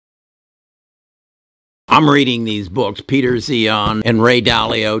I'm reading these books, Peter Zeihan and Ray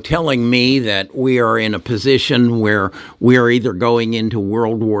Dalio, telling me that we are in a position where we are either going into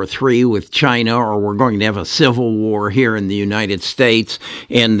World War III with China or we're going to have a civil war here in the United States,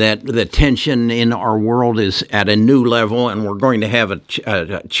 and that the tension in our world is at a new level, and we're going to have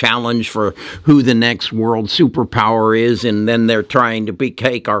a challenge for who the next world superpower is, and then they're trying to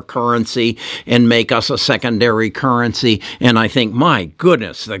take our currency and make us a secondary currency. And I think, my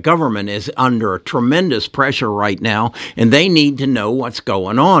goodness, the government is under a tremendous pressure right now, and they need to know what's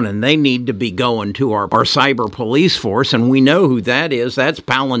going on, and they need to be going to our cyber police force, and we know who that is. That's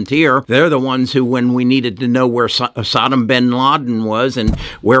Palantir. They're the ones who, when we needed to know where Saddam bin Laden was and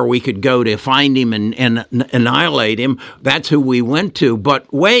where we could go to find him and annihilate him, that's who we went to. But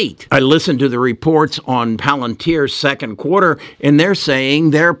wait, I listened to the reports on Palantir's second quarter, and they're saying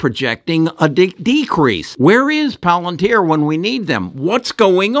they're projecting a decrease. Where is Palantir when we need them? What's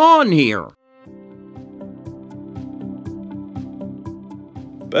going on here?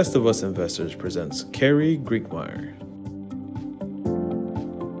 Best of Us Investors presents Carrie Griegmeier.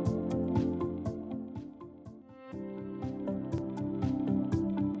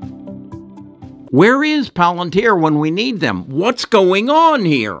 Where is Palantir when we need them? What's going on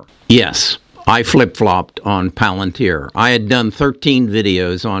here? Yes, I flip-flopped on Palantir. I had done 13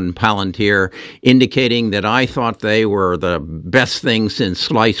 videos on Palantir indicating that I thought they were the best thing since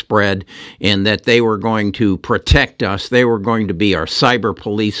sliced bread and that they were going to protect us. They were going to be our cyber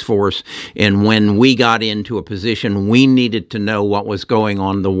police force. And when we got into a position, we needed to know what was going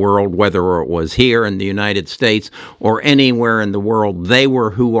on in the world, whether it was here in the United States or anywhere in the world. They were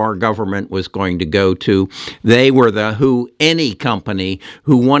who our government was going to go to. They were who any company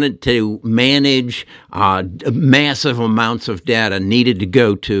who wanted to manage massive amounts of data needed to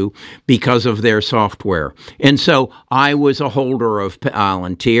go to because of their software. And so I was a holder of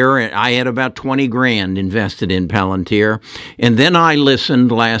Palantir, and I had about 20 grand invested in Palantir. And then I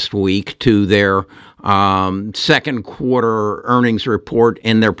listened last week to their second quarter earnings report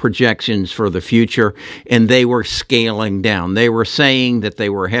and their projections for the future, and they were scaling down. They were saying that they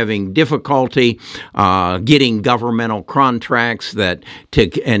were having difficulty getting governmental contracts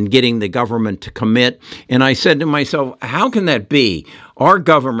and getting the government to commit. And I said to myself, how can that be? Our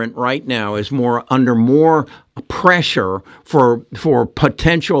government right now is under more pressure for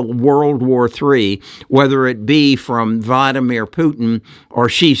potential World War III, whether it be from Vladimir Putin or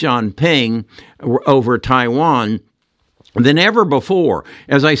Xi Jinping over Taiwan, than ever before.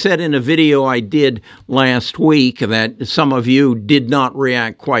 As I said in a video I did last week that some of you did not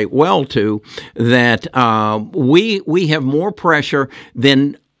react quite well to, that we have more pressure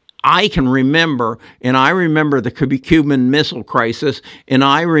than I can remember, and I remember the Cuban Missile Crisis, and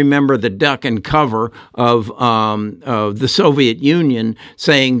I remember the duck and cover of the Soviet Union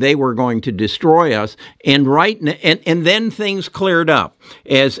saying they were going to destroy us, and then things cleared up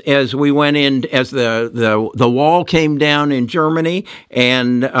as we went in, as the wall came down in Germany,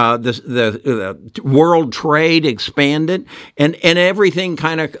 and the world trade expanded, and everything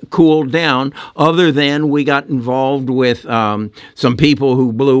kind of cooled down. Other than we got involved with some people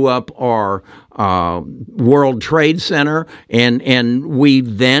who blew up our World Trade Center, and we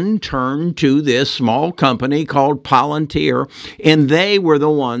then turned to this small company called Palantir, and they were the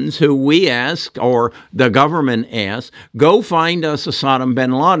ones who we asked, or the government asked, go find us a Saddam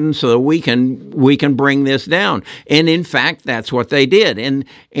bin Laden so that we can bring this down. And in fact, that's what they did. And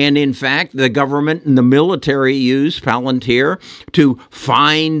in fact, the government and the military used Palantir to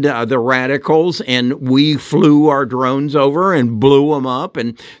find the radicals, and we flew our drones over and blew them up.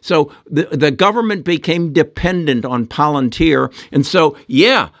 And so the government became dependent on Palantir. And so,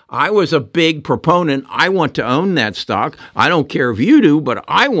 yeah, I was a big proponent. I want to own that stock. I don't care if you do, but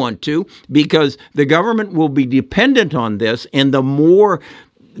I want to, because the government will be dependent on this. And the more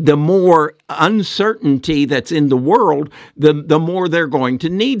uncertainty that's in the world, the more they're going to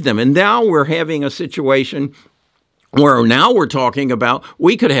need them. And now we're having a situation where now we're talking about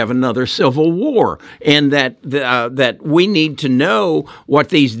we could have another civil war, and that we need to know what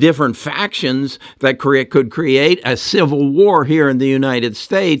these different factions that could create a civil war here in the United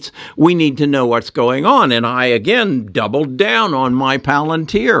States. We need to know what's going on. And I again doubled down on my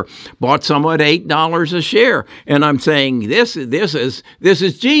Palantir, bought some at $8 a share, and I'm saying this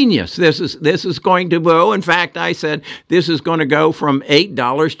is genius. This is going to go. In fact, I said this is going to go from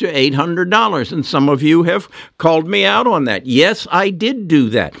 $8 to $800, and some of you have called me out on that. Yes, I did do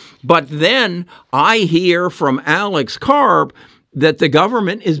that. But then I hear from Alex Karp that the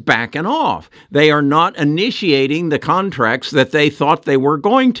government is backing off. They are not initiating the contracts that they thought they were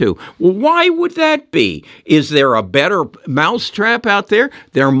going to. Well, why would that be? Is there a better mousetrap out there?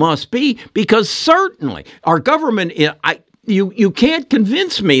 There must be, because certainly our government, you can't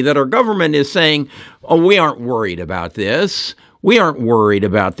convince me that our government is saying, oh, we aren't worried about this. We aren't worried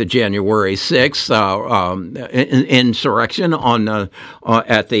about the January 6th insurrection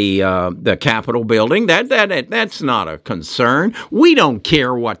at the Capitol building. That's not a concern. We don't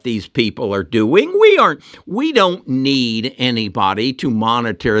care what these people are doing. We don't need anybody to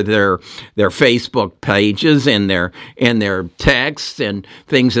monitor their Facebook pages and their texts and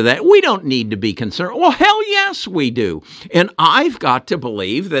things of that. We don't need to be concerned. Well, hell yes, we do. And I've got to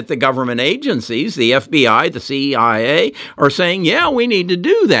believe that the government agencies, the FBI, the CIA, are saying, yeah, we need to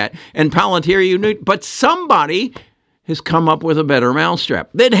do that. And Palantir, but somebody has come up with a better mousetrap.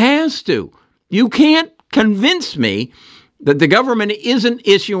 That has to. You can't convince me that the government isn't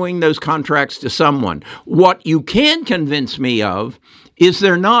issuing those contracts to someone. What you can convince me of is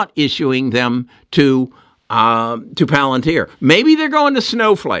they're not issuing them to Palantir. Maybe they're going to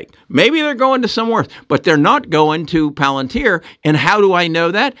Snowflake. Maybe they're going to somewhere else, but they're not going to Palantir. And how do I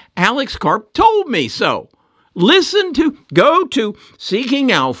know that? Alex Karp told me so. Go to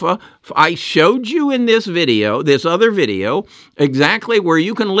Seeking Alpha. I showed you in this other video, exactly where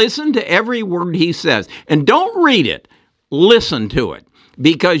you can listen to every word he says. And don't read it. Listen to it.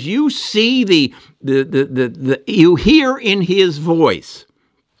 Because you see you hear in his voice.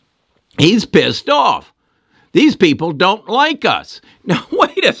 He's pissed off. These people don't like us. Now,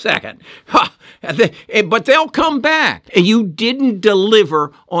 wait a second. But they'll come back. You didn't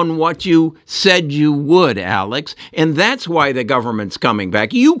deliver on what you said you would, Alex. And that's why the government's coming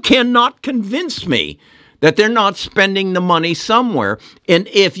back. You cannot convince me that they're not spending the money somewhere. And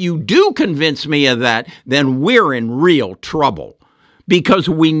if you do convince me of that, then we're in real trouble. Because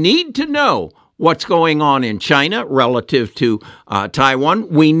we need to know what's going on in China relative to Taiwan.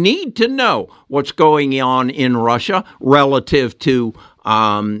 We need to know what's going on in Russia relative to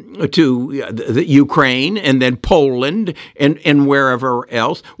the Ukraine and then Poland and wherever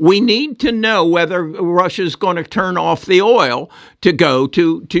else. We need to know whether Russia's going to turn off the oil to go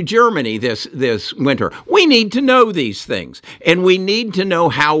to Germany this winter. We need to know these things, and we need to know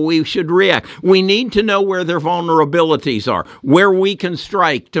how we should react. We need to know where their vulnerabilities are, where we can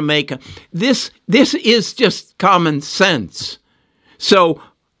strike to make this is just common sense. So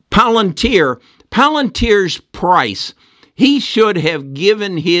Palantir's price, he should have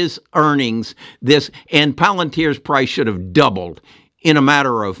given his earnings this, and Palantir's price should have doubled in a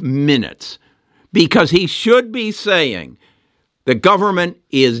matter of minutes, because he should be saying the government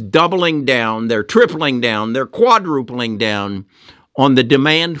is doubling down, they're tripling down, they're quadrupling down on the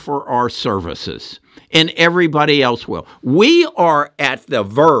demand for our services, and everybody else will. We are at the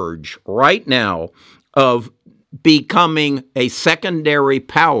verge right now of becoming a secondary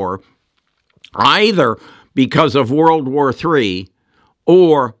power, either because of World War III,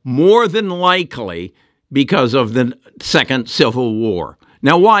 or more than likely because of the Second Civil War.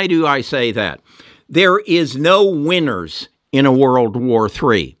 Now, why do I say that? There is no winners in a World War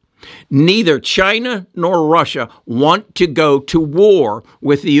III. Neither China nor Russia want to go to war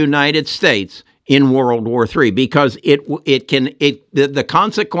with the United States in World War III, because the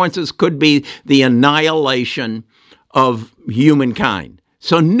consequences could be the annihilation of humankind.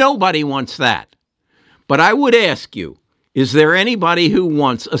 So nobody wants that. But I would ask you, is there anybody who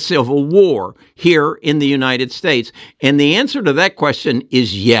wants a civil war here in the United States? And the answer to that question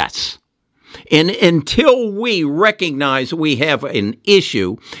is yes. And until we recognize we have an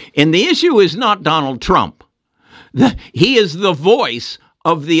issue, and the issue is not Donald Trump. He is the voice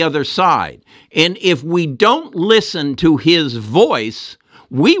of the other side. And if we don't listen to his voice,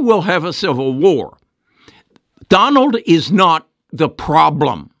 we will have a civil war. Donald is not the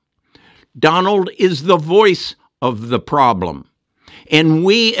problem. Donald is the voice of the problem. And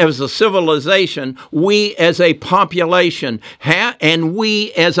we as a civilization, we as a population, and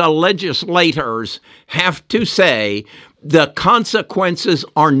we as a legislators have to say the consequences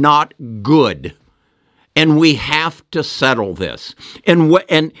are not good. And we have to settle this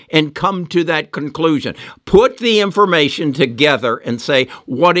and come to that conclusion. Put the information together and say,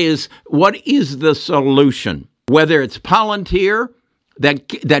 what is the solution? Whether it's Palantir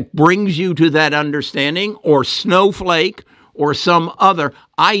that brings you to that understanding, or Snowflake, or some other,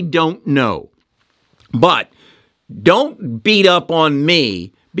 I don't know. But don't beat up on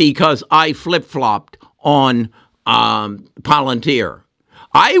me because I flip-flopped on Palantir.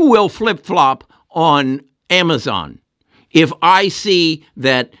 I will flip-flop on Amazon if I see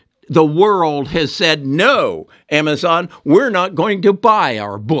that the world has said, no, Amazon, we're not going to buy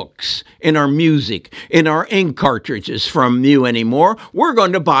our books and our music and our ink cartridges from you anymore. We're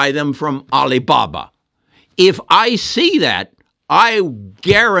going to buy them from Alibaba. If I see that, I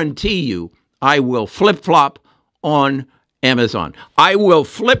guarantee you I will flip-flop on Amazon. I will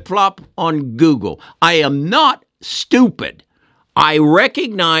flip-flop on Google. I am not stupid. I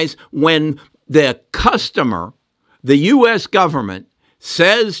recognize when the customer, the U.S. government,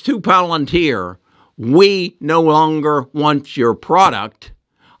 says to Palantir, we no longer want your product,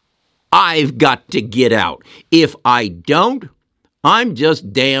 I've got to get out. If I don't, I'm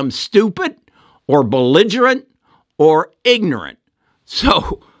just damn stupid or belligerent or ignorant.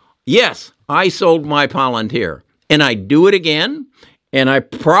 So, yes, I sold my Palantir, and I do it again, and I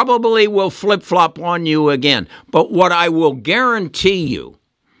probably will flip-flop on you again. But what I will guarantee you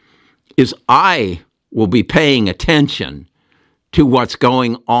is I will be paying attention to what's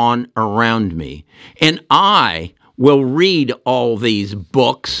going on around me. And I will read all these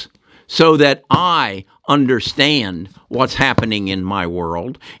books so that I understand what's happening in my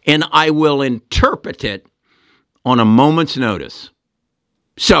world, and I will interpret it on a moment's notice.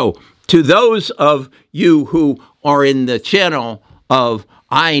 So, to those of you who are in the channel of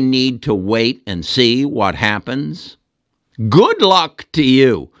I need to wait and see what happens, good luck to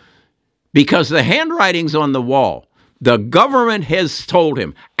you, because the handwriting's on the wall. The government has told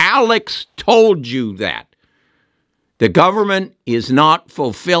him. Alex told you that. The government is not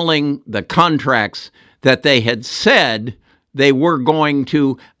fulfilling the contracts that they had said they were going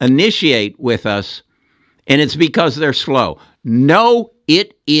to initiate with us, and it's because they're slow. No,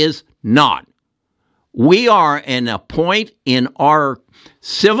 it is not. We are in a point in our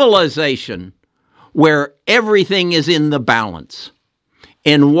civilization where everything is in the balance.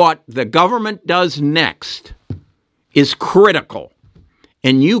 And what the government does next is critical.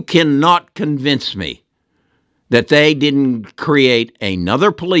 And you cannot convince me that they didn't create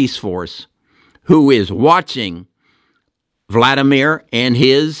another police force who is watching Vladimir and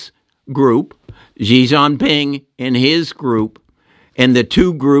his group, Xi Jinping and his group, and the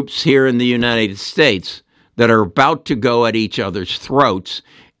two groups here in the United States that are about to go at each other's throats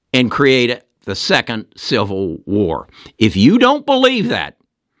and create the second civil war. If you don't believe that,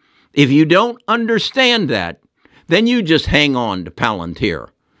 if you don't understand that, then you just hang on to Palantir,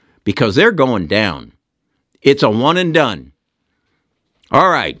 because they're going down. It's a one and done. All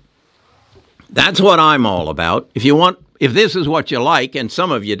right. That's what I'm all about. If this is what you like, and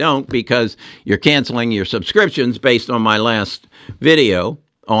some of you don't because you're canceling your subscriptions based on my last video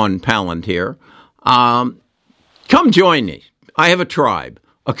on Palantir, come join me. I have a tribe,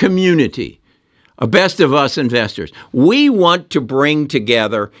 a community, a best of us investors. We want to bring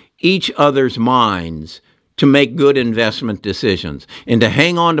together each other's minds to make good investment decisions. And to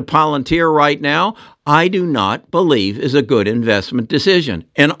hang on to Palantir right now, I do not believe is a good investment decision.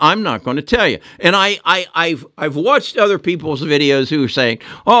 And I'm not going to tell you. And I've watched other people's videos who are saying,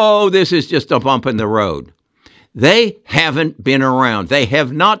 oh, this is just a bump in the road. They haven't been around. They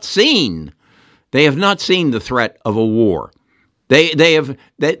have not seen the threat of a war. They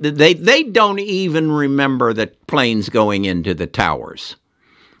don't even remember the planes going into the towers.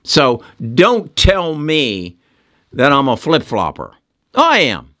 So don't tell me that I'm a flip-flopper. I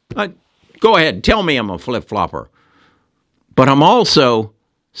am. Go ahead, tell me I'm a flip-flopper. But I'm also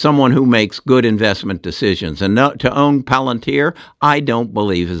someone who makes good investment decisions. And to own Palantir, I don't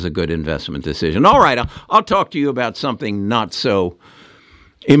believe is a good investment decision. All right, I'll talk to you about something not so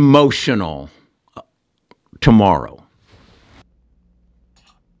emotional tomorrow.